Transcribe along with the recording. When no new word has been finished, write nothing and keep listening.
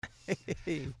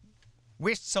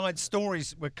West Side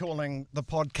Stories, we're calling the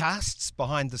podcasts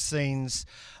behind the scenes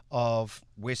of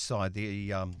West Side,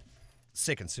 the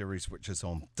second series, which is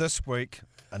on this week.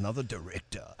 Another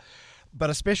director, but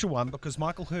a special one because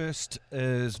Michael Hurst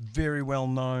is very well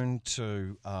known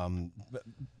to on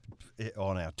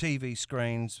our TV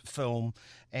screens, film,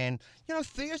 and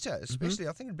theatre, especially.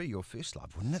 I think it'd be your first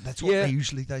love, wouldn't it? That's what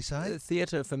usually they say.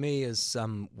 Theatre for me is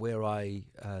where I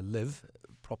live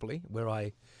properly, where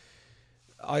I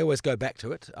always go back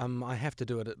to it. I have to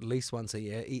do it at least once a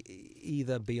year,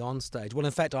 either be on stage. Well,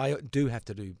 in fact, I do have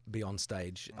to be on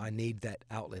stage. I need that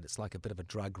outlet. It's like a bit of a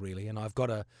drug, really. And I've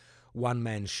got a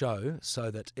one-man show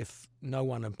so that if no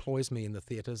one employs me in the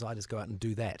theatres, I just go out and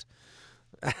do that.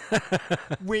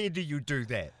 Where do you do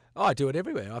that? Oh, I do it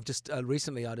everywhere. I've just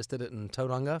recently I just did it in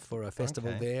Tauranga for a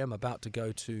festival there. I'm about to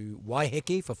go to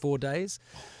Waiheke for 4 days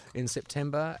in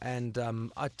September, and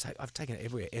I've taken it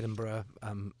everywhere. Edinburgh.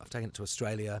 I've taken it to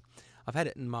Australia. I've had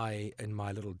it in my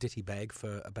little ditty bag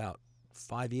for about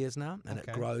 5 years now, and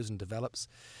it grows and develops.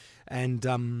 And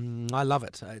I love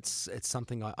it. It's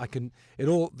something I can.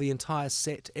 The entire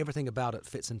set, everything about it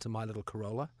fits into my little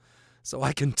Corolla. So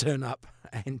I can turn up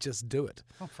and just do it.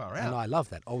 Oh, far out. And I love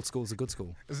that. Old school's a good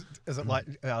school. Is it like,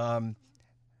 do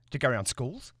you go around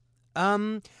schools?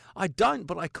 I don't,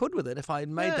 but I could with it if I had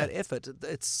made that effort.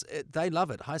 They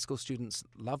love it. High school students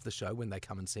love the show when they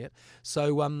come and see it.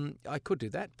 So I could do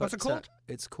that. But, what's it called?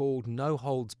 It's called No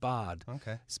Holds Barred.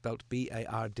 Okay. Spelt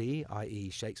B-A-R-D, i.e.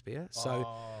 Shakespeare.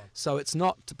 So it's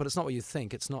not, but it's not what you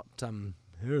think. It's not,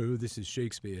 oh, this is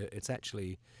Shakespeare. It's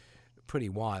actually pretty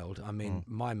wild. I mean,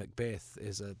 my Macbeth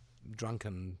is a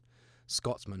drunken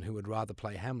Scotsman who would rather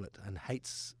play Hamlet and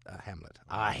hates Hamlet.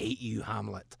 I hate you,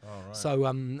 Hamlet. Oh, right. So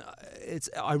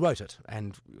I wrote it,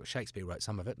 and Shakespeare wrote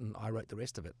some of it, and I wrote the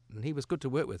rest of it. And he was good to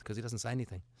work with because he doesn't say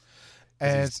anything.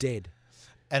 He's dead.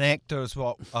 An actor is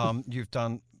what you've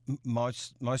done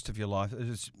most of your life. It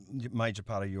is a major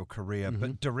part of your career.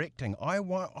 But directing, I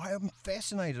am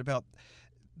fascinated about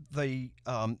the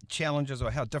challenges or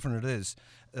how different it is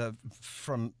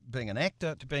from being an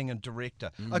actor to being a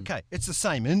director. Okay, it's the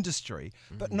same industry,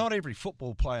 but not every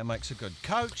football player makes a good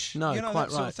coach. No, that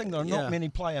quite sort right. of thing. There are not many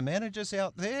player managers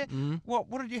out there. What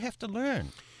did you have to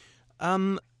learn?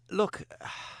 Look,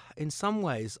 in some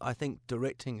ways, I think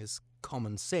directing is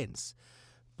common sense,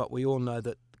 but we all know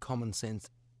that common sense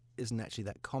isn't actually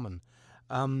that common,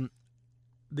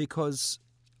 because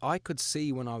I could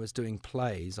see when I was doing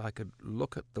plays, I could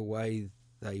look at the way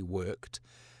they worked.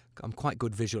 I'm quite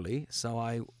good visually, so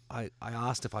I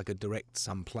asked if I could direct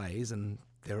some plays, and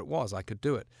there it was, I could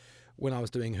do it. When I was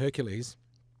doing Hercules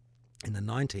in the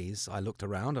 90s, I looked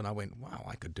around and I went, wow,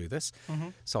 I could do this.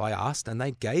 So I asked, and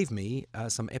they gave me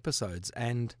some episodes,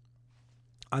 and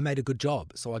I made a good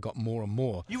job, so I got more and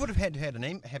more. You would have had to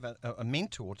have a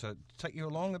mentor to take you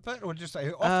along a bit, or just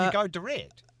say, off you go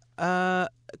direct?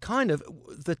 Kind of.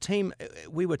 The team,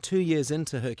 we were 2 years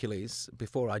into Hercules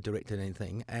before I directed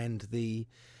anything, and the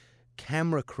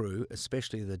camera crew,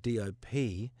 especially the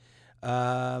DOP,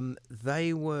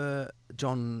 they were,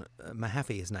 John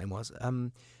Mahaffey, his name was,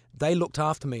 they looked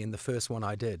after me in the first one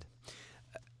I did.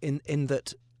 In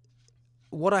that,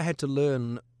 what I had to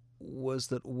learn was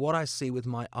that what I see with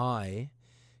my eye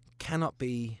cannot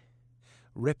be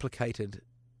replicated.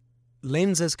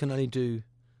 Lenses can only do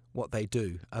what they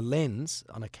do. A lens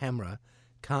on a camera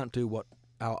can't do what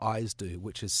our eyes do,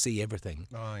 which is see everything.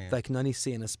 Oh, yeah. They can only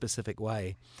see in a specific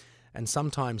way. And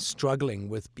sometimes struggling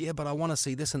with, but I want to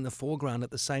see this in the foreground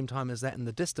at the same time as that in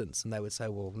the distance. And they would say,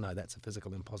 well, no, that's a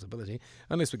physical impossibility,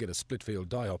 unless we get a split field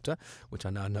diopter, which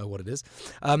I now know what it is.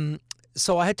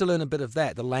 So I had to learn a bit of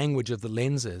that, the language of the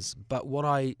lenses. But what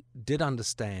I did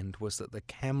understand was that the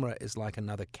camera is like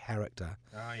another character.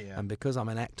 Oh, yeah. And because I'm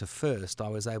an actor first, I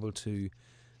was able to,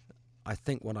 I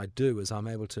think what I do is I'm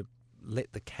able to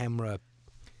let the camera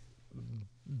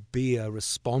be a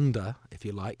responder, if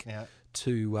you like,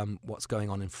 to what's going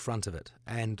on in front of it.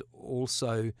 And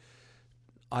also,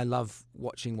 I love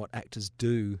watching what actors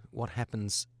do, what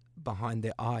happens behind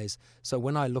their eyes. So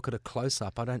when I look at a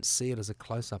close-up, I don't see it as a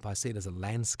close-up, I see it as a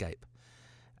landscape.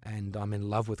 And I'm in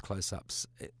love with close-ups.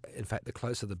 In fact, the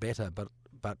closer the better, but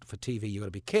for TV you've got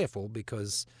to be careful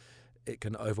because it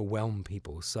can overwhelm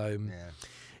people. So,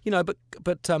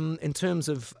 but in terms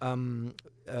of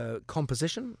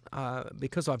composition,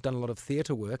 because I've done a lot of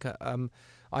theatre work,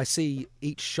 I see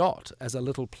each shot as a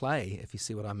little play, if you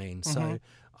see what I mean. So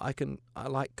I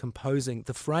like composing.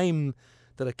 The frame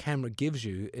that a camera gives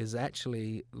you is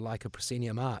actually like a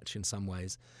proscenium arch in some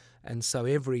ways. And so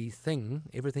everything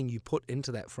you put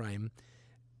into that frame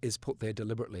is put there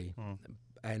deliberately.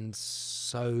 And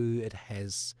so it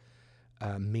has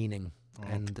meaning.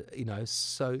 And,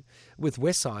 so with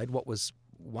West Side, what was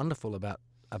wonderful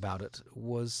about it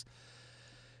was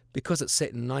because it's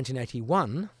set in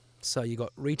 1981, so you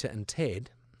got Rita and Ted,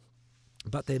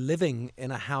 but they're living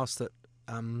in a house that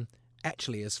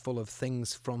actually is full of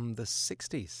things from the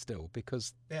 60s still,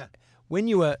 because when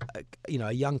you were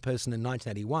a young person in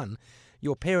 1981,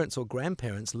 your parents or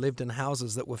grandparents lived in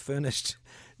houses that were furnished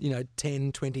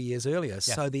 10, 20 years earlier.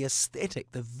 So the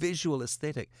aesthetic, the visual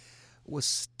aesthetic was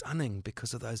stunning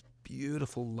because of those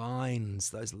beautiful lines,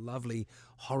 those lovely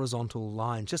horizontal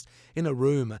lines, just in a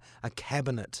room, a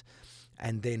cabinet,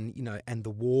 and then, and the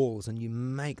walls, and you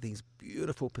make these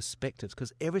beautiful perspectives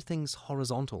because everything's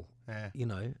horizontal.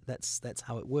 That's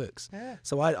how it works.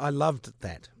 So I loved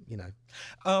that.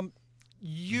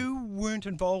 You weren't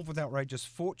involved with Outrageous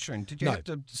Fortune. Did you No. have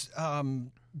to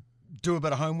do a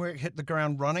bit of homework, hit the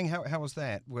ground running? How was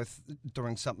that with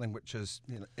doing something which is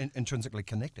intrinsically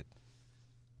connected?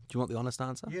 Do you want the honest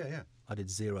answer? Yeah. I did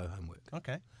zero homework.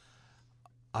 Okay.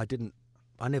 I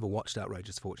never watched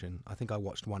Outrageous Fortune. I think I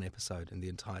watched one episode in the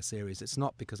entire series. It's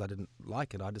not because I didn't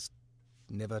like it. I just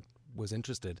never was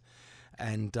interested.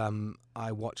 And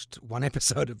I watched one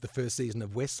episode of the first season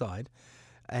of West Side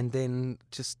and then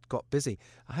just got busy.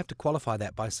 I have to qualify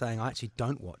that by saying I actually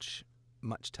don't watch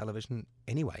much television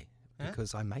anyway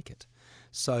because I make it.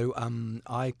 So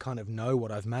I kind of know what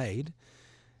I've made.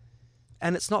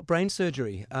 And it's not brain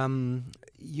surgery.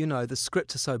 The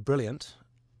scripts are so brilliant.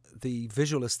 The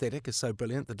visual aesthetic is so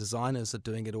brilliant. The designers are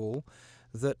doing it all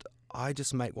that I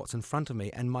just make what's in front of me.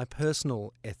 And my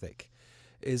personal ethic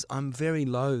is I'm very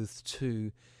loath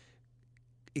to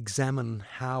examine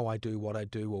how I do what I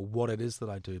do or what it is that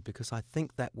I do, because I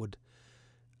think that would...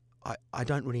 I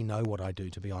don't really know what I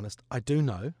do, to be honest. I do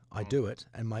know I do it,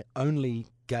 and my only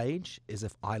gauge is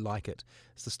if I like it.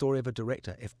 It's the story of a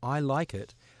director. If I like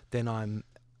it, then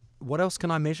what else can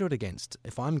I measure it against?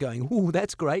 If I'm going, ooh,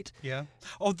 that's great. Yeah.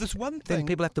 Oh, there's one thing. Then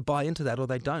people have to buy into that or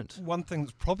they don't. One thing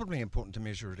that's probably important to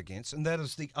measure it against, and that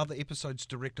is the other episodes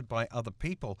directed by other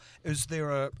people. Is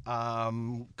there a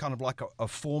kind of like a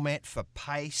format for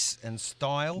pace and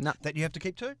style that you have to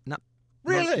keep to? No.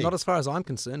 Really? Not as far as I'm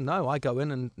concerned. No, I go in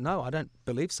and no, I don't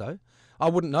believe so. I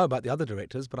wouldn't know about the other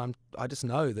directors, but I just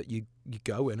know that you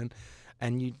go in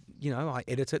and I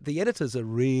edit it. The editors are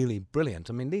really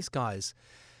brilliant. I mean, these guys.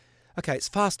 Okay, it's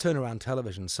fast turnaround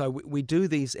television, so we do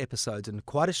these episodes in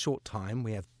quite a short time.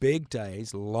 We have big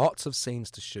days, lots of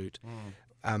scenes to shoot.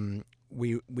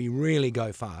 We really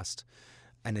go fast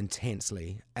and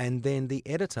intensely. And then the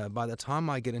editor, by the time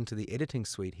I get into the editing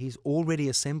suite, he's already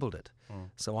assembled it.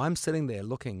 So I'm sitting there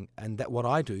looking, and that what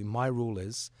I do, my rule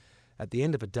is, at the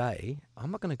end of a day,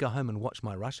 I'm not going to go home and watch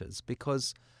my rushes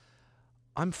because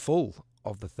I'm full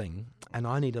of the thing and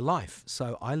I need a life.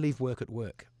 So I leave work at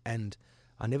work, and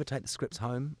I never take the scripts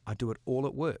home. I do it all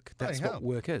at work. That's what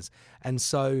work is. And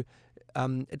so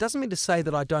it doesn't mean to say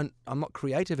that I'm not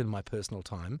creative in my personal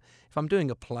time. If I'm doing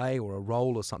a play or a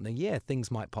role or something, things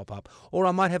might pop up. Or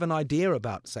I might have an idea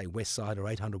about, say, West Side or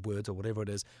 800 Words or whatever it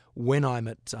is when I'm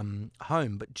at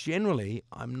home. But generally,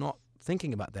 I'm not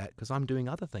thinking about that because I'm doing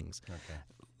other things. Okay.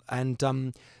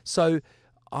 And so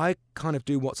I kind of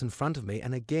do what's in front of me.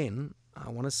 And again, I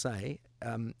want to say...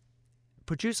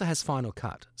 producer has final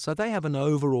cut, so they have an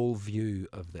overall view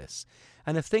of this.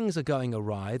 And if things are going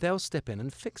awry, they'll step in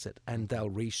and fix it, and they'll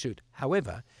reshoot.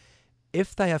 However,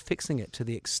 if they are fixing it to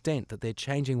the extent that they're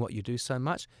changing what you do so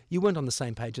much, you weren't on the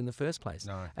same page in the first place.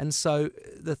 No. And so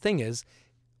the thing is,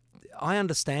 I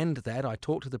understand that. I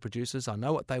talk to the producers. I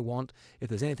know what they want. If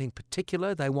there's anything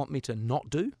particular they want me to not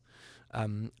do,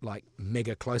 like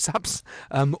mega close-ups,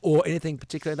 or anything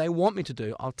particular they want me to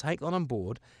do, I'll take that on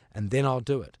board, and then I'll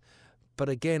do it. But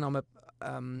again,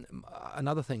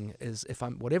 another thing is if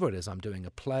whatever it is I'm doing, a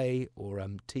play or a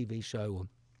TV show or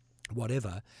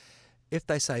whatever, if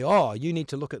they say, oh, you need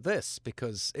to look at this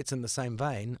because it's in the same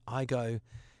vein, I go,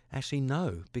 actually,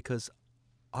 no, because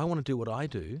I want to do what I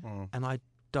do and I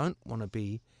don't want to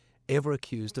be ever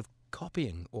accused of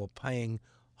copying or paying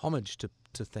homage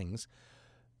to things.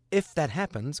 If that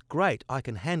happens, great. I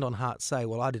can hand on heart say,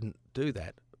 well, I didn't do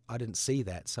that. I didn't see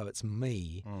that, so it's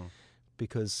me.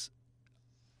 Because...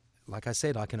 like I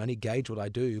said, I can only gauge what I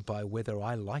do by whether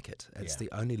I like it. It's the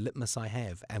only litmus I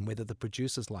have, and whether the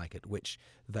producers like it, which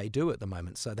they do at the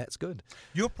moment, so that's good.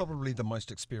 You're probably the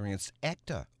most experienced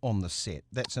actor on the set.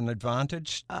 That's an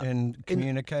advantage in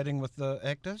communicating with the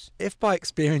actors? If by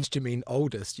experience you mean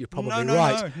oldest, you're probably No,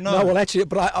 right. no. Well, actually,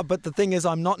 but the thing is,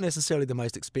 I'm not necessarily the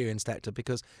most experienced actor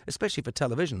because, especially for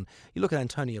television, you look at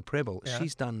Antonia Preble,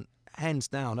 she's done hands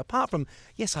down. Apart from,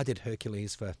 yes, I did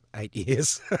Hercules for 8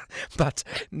 years, but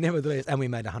nevertheless, and we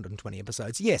made 120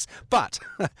 episodes. Yes, but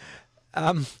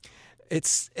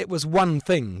it was one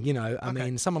thing, you know. I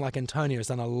mean, someone like Antonio has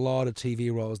done a lot of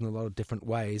TV roles in a lot of different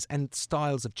ways, and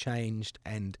styles have changed.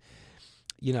 And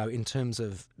you know, in terms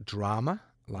of drama,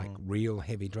 like real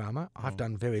heavy drama, I've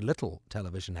done very little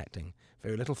television acting,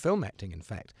 very little film acting, in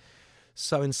fact.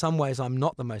 So in some ways, I'm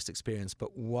not the most experienced,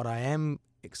 but what I am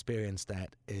experienced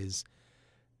at is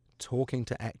talking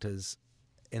to actors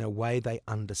in a way they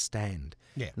understand.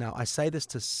 Yeah. Now, I say this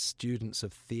to students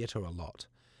of theatre a lot.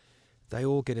 They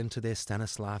all get into their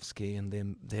Stanislavski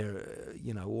and their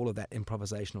you know, all of that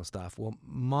improvisational stuff. Well,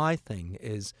 my thing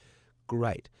is,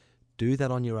 great, do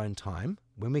that on your own time.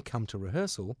 When we come to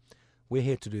rehearsal, we're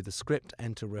here to do the script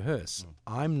and to rehearse.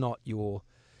 I'm not your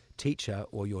teacher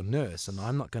or your nurse, and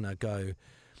I'm not going to go,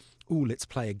 ooh, let's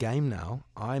play a game now.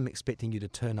 I'm expecting you to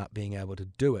turn up being able to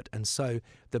do it. And so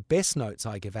the best notes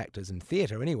I give actors in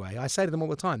theatre anyway, I say to them all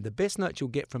the time, the best notes you'll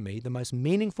get from me, the most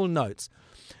meaningful notes,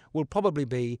 will probably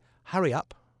be, hurry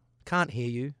up, can't hear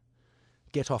you,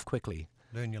 get off quickly.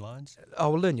 Learn your lines?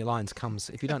 Oh, well, learn your lines comes,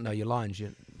 if you don't know your lines,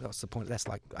 what's the point? That's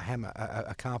like a hammer,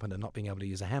 a carpenter not being able to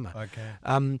use a hammer.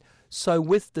 Okay. So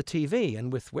with the TV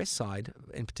and with West Side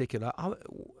in particular,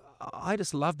 I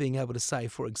just love being able to say,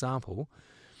 for example,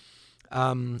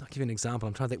 I'll give you an example.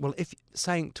 I'm trying to think, well, if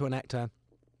saying to an actor,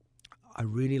 I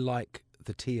really like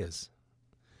the tears,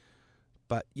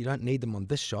 but you don't need them on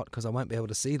this shot because I won't be able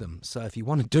to see them. So if you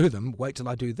want to do them, wait till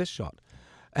I do this shot.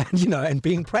 And, you know, and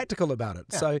being practical about it.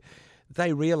 Yeah. So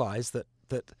they realise that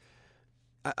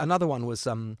another one was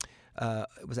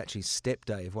it was actually Step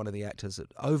Dave, one of the actors,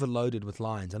 overloaded with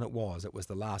lines, and it was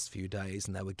the last few days,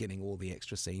 and they were getting all the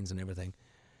extra scenes and everything.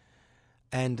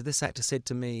 And this actor said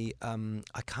to me, I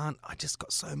just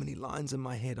got so many lines in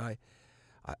my head,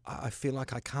 I feel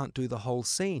like I can't do the whole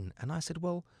scene. And I said,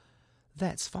 well,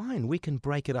 that's fine. We can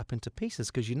break it up into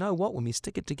pieces, because you know what? When we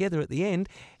stick it together at the end,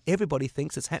 everybody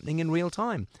thinks it's happening in real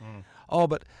time. Oh,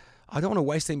 but I don't want to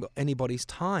waste anybody's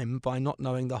time by not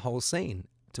knowing the whole scene.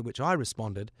 To which I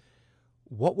responded,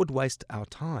 what would waste our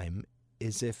time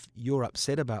is if you're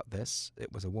upset about this,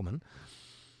 it was a woman,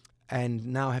 and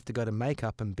now have to go to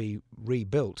makeup and be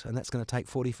rebuilt, and that's going to take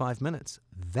 45 minutes.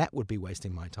 That would be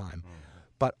wasting my time.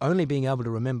 But only being able to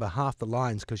remember half the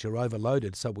lines because you're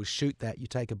overloaded, so we'll shoot that, you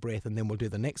take a breath, and then we'll do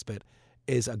the next bit,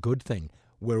 is a good thing.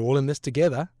 We're all in this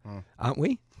together, aren't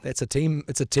we? It's a team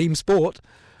sport.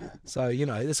 So, you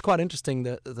know, it's quite interesting,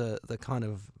 the kind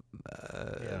of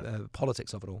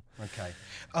politics of it all. Okay.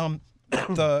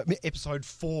 The episode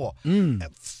 4,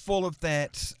 full of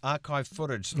that archive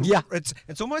footage. Yeah,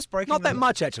 it's almost breaking. Not that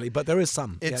much actually, but there is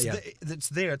some. It's it's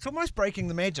there. It's almost breaking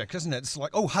the magic, isn't it? It's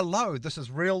like, oh, hello, this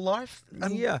is real life.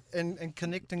 And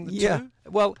connecting the two.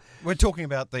 Well, we're talking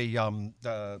about the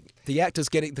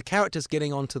characters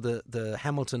getting onto the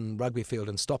Hamilton rugby field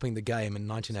and stopping the game in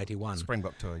 1981.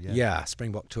 Springbok tour. Yeah,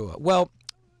 Springbok tour. Well,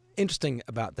 interesting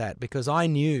about that, because I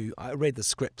read the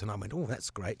script and I went, oh, that's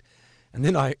great, and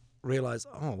then I realised,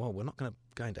 oh, well, we're not going to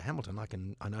go into Hamilton,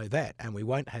 I know that, and we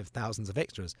won't have thousands of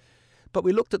extras. But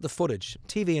we looked at the footage.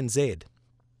 TVNZ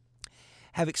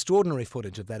have extraordinary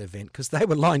footage of that event, because they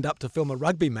were lined up to film a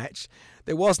rugby match.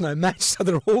 There was no match, so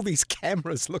there are all these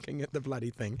cameras looking at the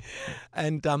bloody thing.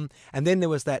 And then there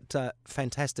was that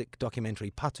fantastic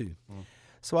documentary, Patu.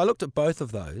 So I looked at both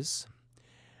of those,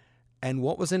 and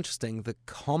what was interesting, the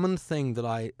common thing that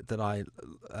I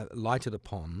lighted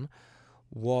upon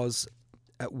was,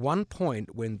 at one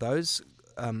point, when those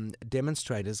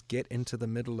demonstrators get into the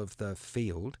middle of the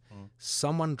field,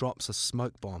 someone drops a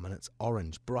smoke bomb, and it's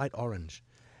orange, bright orange.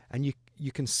 And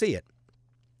you can see it.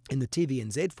 In the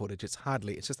TVNZ footage, it's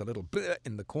just a little blur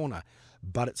in the corner,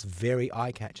 but it's very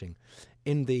eye-catching.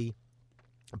 In the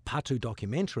Patu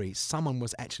documentary, someone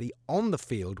was actually on the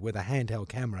field with a handheld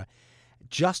camera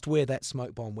just where that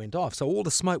smoke bomb went off. So all the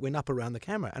smoke went up around the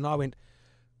camera, and I went,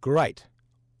 great,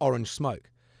 orange smoke.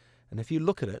 And if you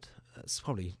look at it, it's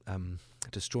probably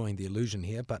destroying the illusion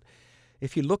here, but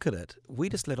if you look at it, we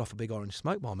just let off a big orange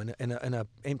smoke bomb in a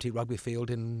empty rugby field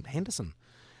in Henderson.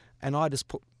 And I just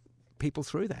put people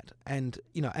through that. And,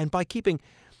 you know, and by keeping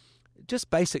just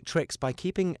basic tricks, by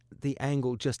keeping the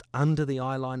angle just under the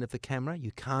eye line of the camera,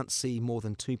 you can't see more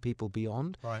than 2 people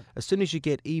beyond. Right. As soon as you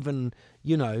get even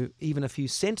a few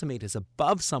centimetres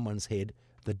above someone's head,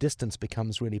 the distance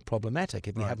becomes really problematic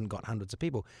if you haven't got hundreds of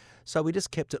people. So we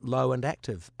just kept it low and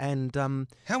active. And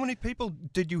how many people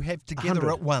did you have together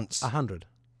 100, at once? 100,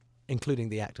 including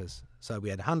the actors. So we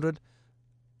had 100,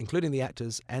 including the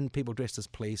actors and people dressed as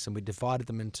police, and we divided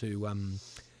them into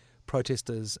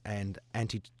protesters and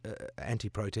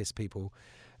anti-protest people.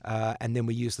 And then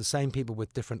we used the same people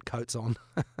with different coats on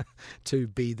to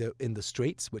be in the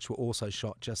streets, which were also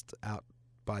shot just out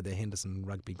by the Henderson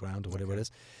Rugby Ground or whatever it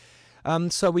is.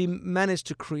 So we managed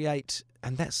to create,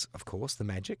 and that's, of course, the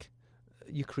magic.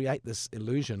 You create this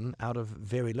illusion out of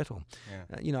very little.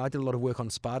 I did a lot of work on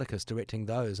Spartacus, directing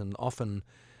those, and often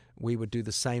we would do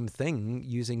the same thing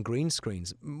using green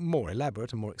screens, more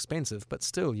elaborate and more expensive, but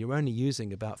still, you're only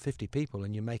using about 50 people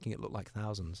and you're making it look like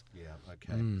thousands. Yeah,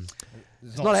 okay.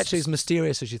 It's not actually as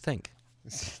mysterious as you think.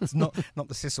 It's not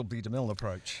the Cecil B. DeMille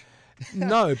approach.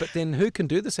 No, but then who can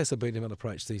do the Cecil B. DeMille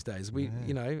approach these days?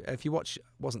 If you watch,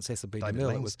 wasn't Cecil B.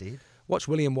 DeMille, it was dead. Watch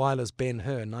William Wyler's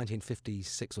Ben-Hur,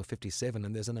 1956 or 57,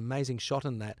 and there's an amazing shot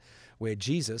in that where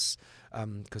Jesus,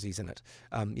 because he's in it,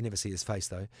 you never see his face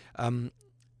though,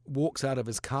 walks out of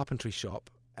his carpentry shop,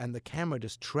 and the camera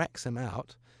just tracks him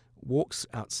out, walks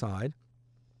outside,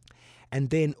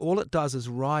 and then all it does is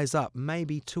rise up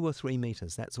maybe 2 or 3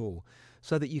 meters, that's all,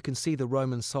 so that you can see the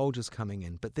Roman soldiers coming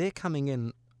in. But they're coming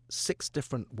in 6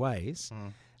 different ways,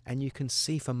 and you can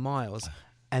see for miles,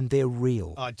 and they're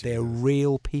real. They're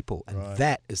real people, and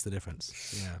that is the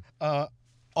difference. Yeah.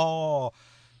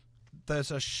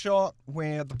 There's a shot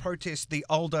where the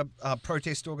older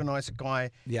protest organizer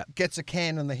guy gets a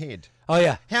can in the head. Oh,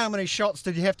 yeah. How many shots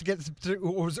did you have to get,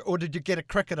 or did you get a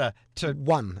cricketer to...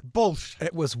 1. Bullshit.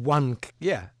 It was 1,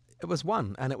 it was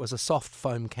 1, and it was a soft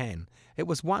foam can. It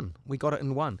was 1. We got it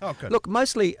in 1. Oh, good. Look,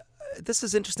 mostly, this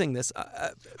is interesting,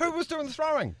 who was doing the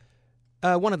throwing?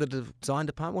 One of the design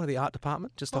department, one of the art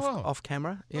department, just off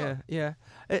camera. Yeah.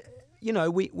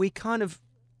 We kind of...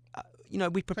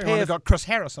 we prepare. We got Chris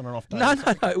Harris on an off day. No.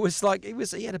 It was like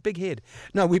he had a big head.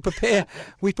 No, we prepare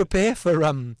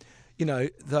for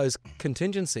those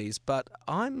contingencies. But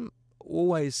I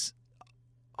always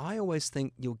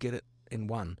think you'll get it in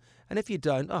 1. And if you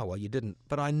don't, oh well, you didn't.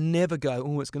 But I never go,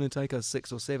 oh, it's going to take us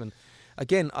 6 or 7.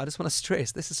 Again, I just want to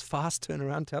stress, this is fast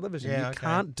turnaround television. You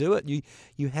can't do it.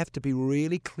 You have to be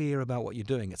really clear about what you're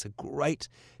doing. It's a great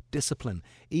discipline.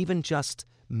 Even just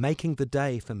making the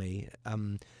day for me.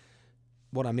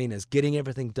 What I mean is getting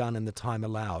everything done in the time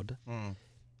allowed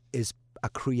is a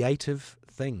creative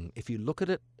thing. If you look at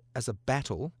it as a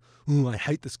battle, I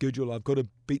hate the schedule, I've got to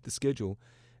beat the schedule,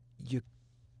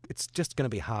 it's just going to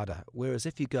be harder. Whereas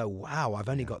if you go, wow, I've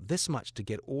only got this much to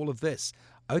get all of this,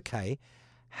 okay,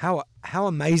 how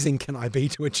amazing can I be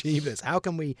to achieve this? How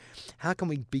can we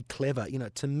be clever?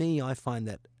 To me, I find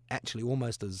that actually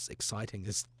almost as exciting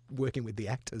as working with the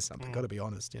actors. I've got to be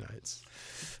honest. It's.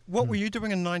 What were you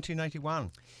doing in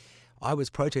 1981? I was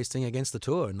protesting against the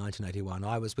tour in 1981.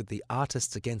 I was with the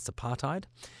Artists Against Apartheid.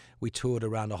 We toured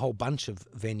around a whole bunch of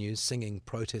venues singing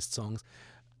protest songs.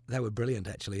 They were brilliant,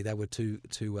 actually. They were two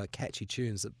catchy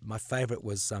tunes. My favourite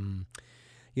was,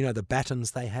 the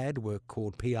batons they had were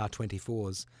called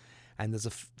PR24s. And there's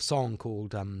a song called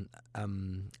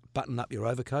Button Up Your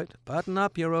Overcoat. Button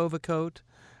up your overcoat.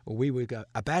 Or we would go,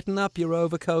 a button up your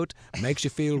overcoat makes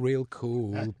you feel real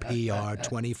cool.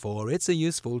 PR24, it's a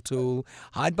useful tool.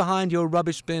 Hide behind your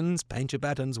rubbish bins, paint your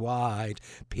buttons white.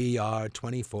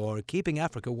 PR24, keeping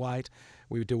Africa white.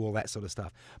 We would do all that sort of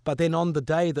stuff. But then on the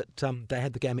day that they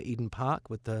had the game at Eden Park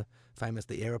with the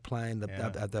aeroplane,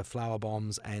 the flower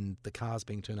bombs and the cars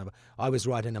being turned over, I was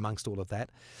right in amongst all of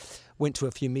that. Went to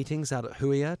a few meetings out at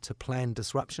Huia to plan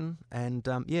disruption. And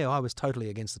I was totally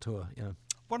against the tour,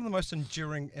 One of the most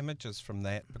enduring images from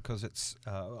that, because it's,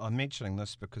 I'm mentioning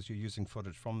this because you're using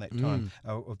footage from that time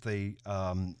of the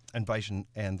invasion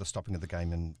and the stopping of the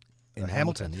game in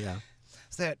Hamilton. Yeah,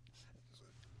 is that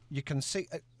you can see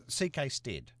C.K.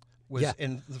 Stead was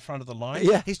in the front of the line.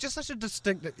 Yeah. He's just such a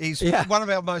distinct... He's one of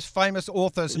our most famous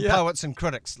authors and poets and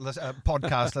critics,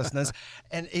 podcast listeners,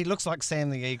 and he looks like Sam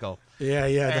the Eagle. Yeah,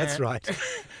 that's right.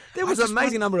 There was an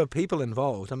amazing number of people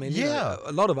involved. I mean,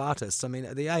 a lot of artists. I mean,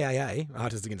 the AAA,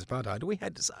 Artists Against Apartheid, we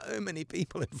had so many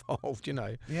people involved,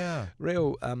 Yeah.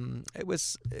 Real, it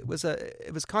was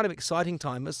kind of exciting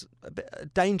time. It was a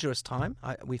dangerous time,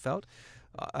 we felt,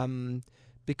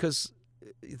 because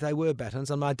they were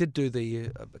batons. And I did do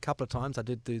a couple of times, I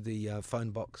did do the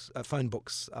phone books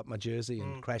up my jersey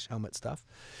and crash helmet stuff.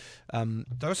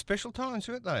 Those special times,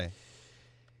 weren't they?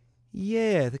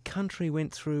 Yeah, the country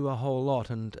went through a whole lot,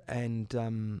 and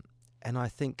I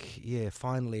think,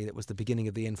 finally it was the beginning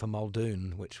of the end for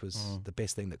Muldoon, which was the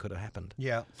best thing that could have happened.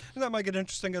 Yeah. Does that make it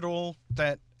interesting at all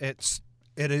that it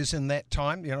is in that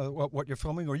time, what you're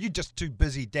filming, or are you just too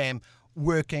busy,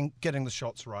 working, getting the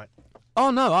shots right? Oh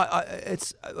no,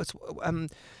 it's what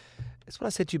I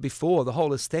said to you before. The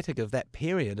whole aesthetic of that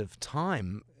period of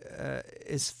time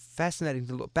is fascinating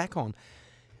to look back on.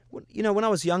 You know, when I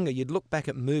was younger, you'd look back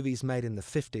at movies made in the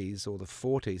 50s or the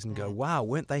 40s and go, wow,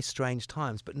 weren't they strange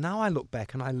times? But now I look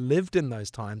back and I lived in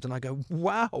those times and I go,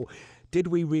 wow, did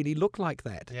we really look like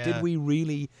that? Yeah. Did we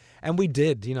really? And we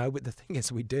did, you know, but the thing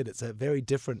is we did. It's a very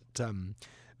different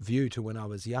view to when I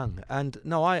was young. And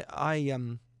no,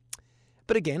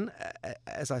 but again,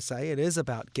 as I say, it is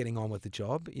about getting on with the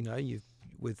job. You know,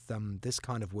 with this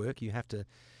kind of work, you have to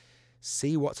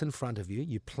see what's in front of you.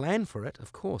 You plan for it,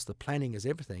 of course. The planning is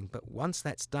everything. But once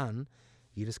that's done,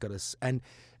 you just got to... And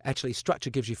actually, structure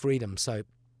gives you freedom. So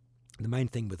the main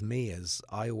thing with me is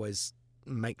I always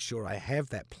make sure I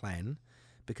have that plan,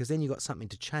 because then you've got something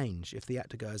to change. If the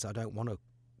actor goes, I don't want to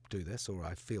do this, or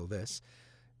I feel this,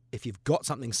 if you've got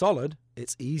something solid,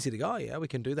 it's easy to go, oh, yeah, we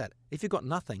can do that. If you've got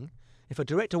nothing, if a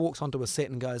director walks onto a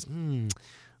set and goes,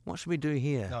 what should we do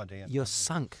here? Oh, dear. You're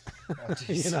sunk. Oh,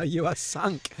 you know, you are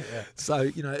sunk. Yeah. So,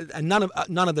 you know, and none of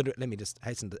the, let me just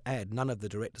hasten to add, none of the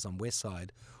directors on West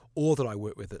Side or that I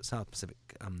work with at South Pacific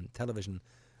Television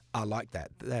are like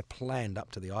that. They're planned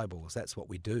up to the eyeballs. That's what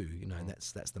we do. You know,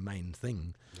 that's the main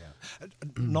thing. Yeah.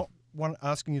 Not one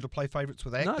asking you to play favourites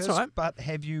with actors, No, it's all right. but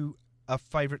have you a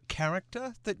favourite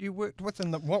character that you worked with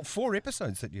in the 4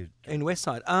 episodes that you... In West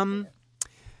Side?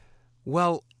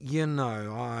 Well, you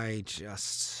know, I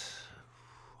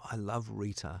love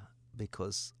Rita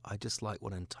because I just like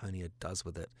what Antonia does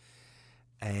with it.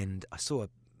 And I saw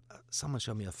someone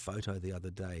showed me a photo the other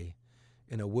day.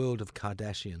 In a world of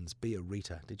Kardashians, be a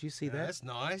Rita. Did you see that? That's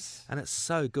nice. And it's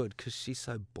so good because she's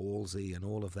so ballsy and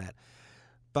all of that.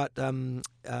 But the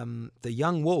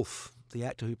young Wolf, the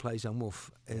actor who plays young Wolf,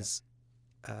 is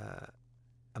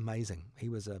amazing. He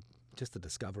was just a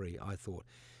discovery, I thought.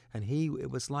 And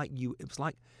it's like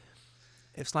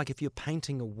if you're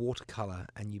painting a watercolor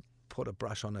and you put a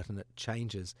brush on it and it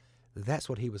changes. That's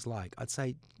what he was like. I'd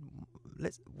say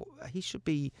he should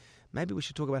be. Maybe we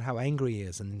should talk about how angry he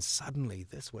is, and then suddenly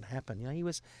this would happen. You know, he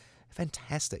was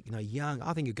fantastic. You know, young.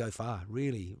 I think he'd go far.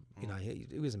 Really, you know, he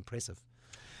was impressive.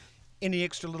 Any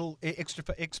extra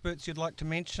for experts you'd like to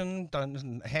mention?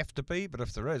 Doesn't have to be, but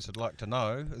if there is, I'd like to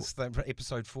know. Is that for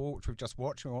episode 4, which we've just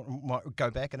watched? We might go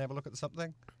back and have a look at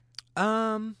something.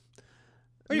 You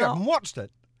haven't watched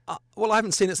it. Well, I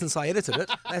haven't seen it since I edited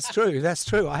it. That's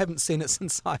true. I haven't seen it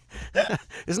since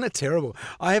Isn't it terrible?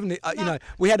 I haven't. You know,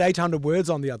 we had 800 words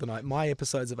on the other night. My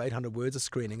episodes of 800 words are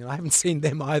screening, and I haven't seen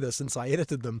them either since I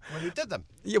edited them. Well, you did them.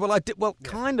 Yeah. Well, I did. Well,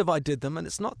 kind of. I did them, and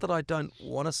it's not that I don't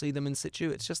want to see them in situ.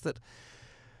 It's just that,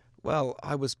 well,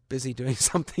 I was busy doing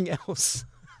something else.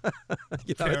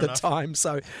 You know, at the time.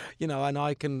 So, you know,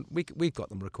 and we've got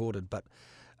them recorded,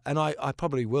 and I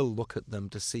probably will look at them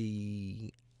to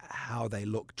see how they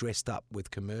look dressed up with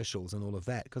commercials and all of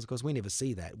that, because we never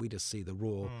see that. We just see the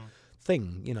raw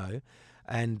thing, you know.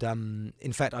 And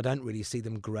in fact, I don't really see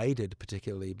them graded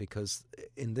particularly, because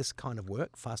in this kind of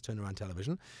work, fast turnaround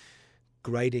television,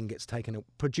 grading gets taken.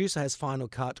 Producer has final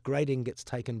cut, grading gets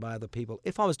taken by other people.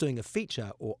 If I was doing a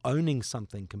feature or owning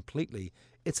something completely,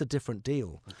 it's a different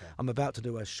deal. Okay. I'm about to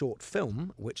do a short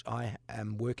film, which I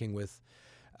am working with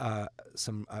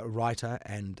some writer,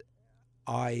 and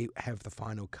I have the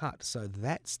final cut, so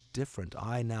that's different.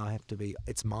 I now have to be,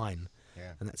 it's mine,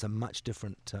 and that's a much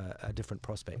different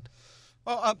prospect.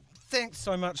 Well, thanks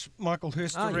so much, Michael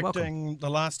Hurst, directing the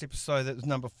last episode. That was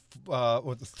number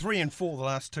 3 and 4, the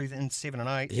last 2, then 7 and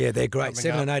 8. Yeah, they're great.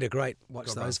 7 and 8 are great.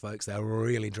 Watch those, folks. They're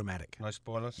really dramatic. No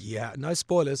spoilers? Yeah, no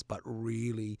spoilers, but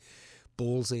really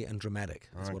ballsy and dramatic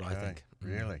is what I think.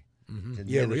 Really?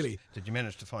 Mm-hmm. Really. Did you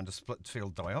manage to find a split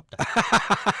field diopter?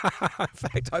 In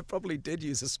fact, I probably did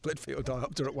use a split field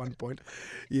diopter at one point.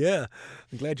 Yeah,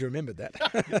 I'm glad you remembered that.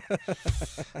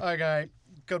 Okay,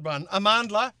 good one.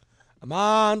 Amandla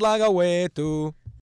Gawetu.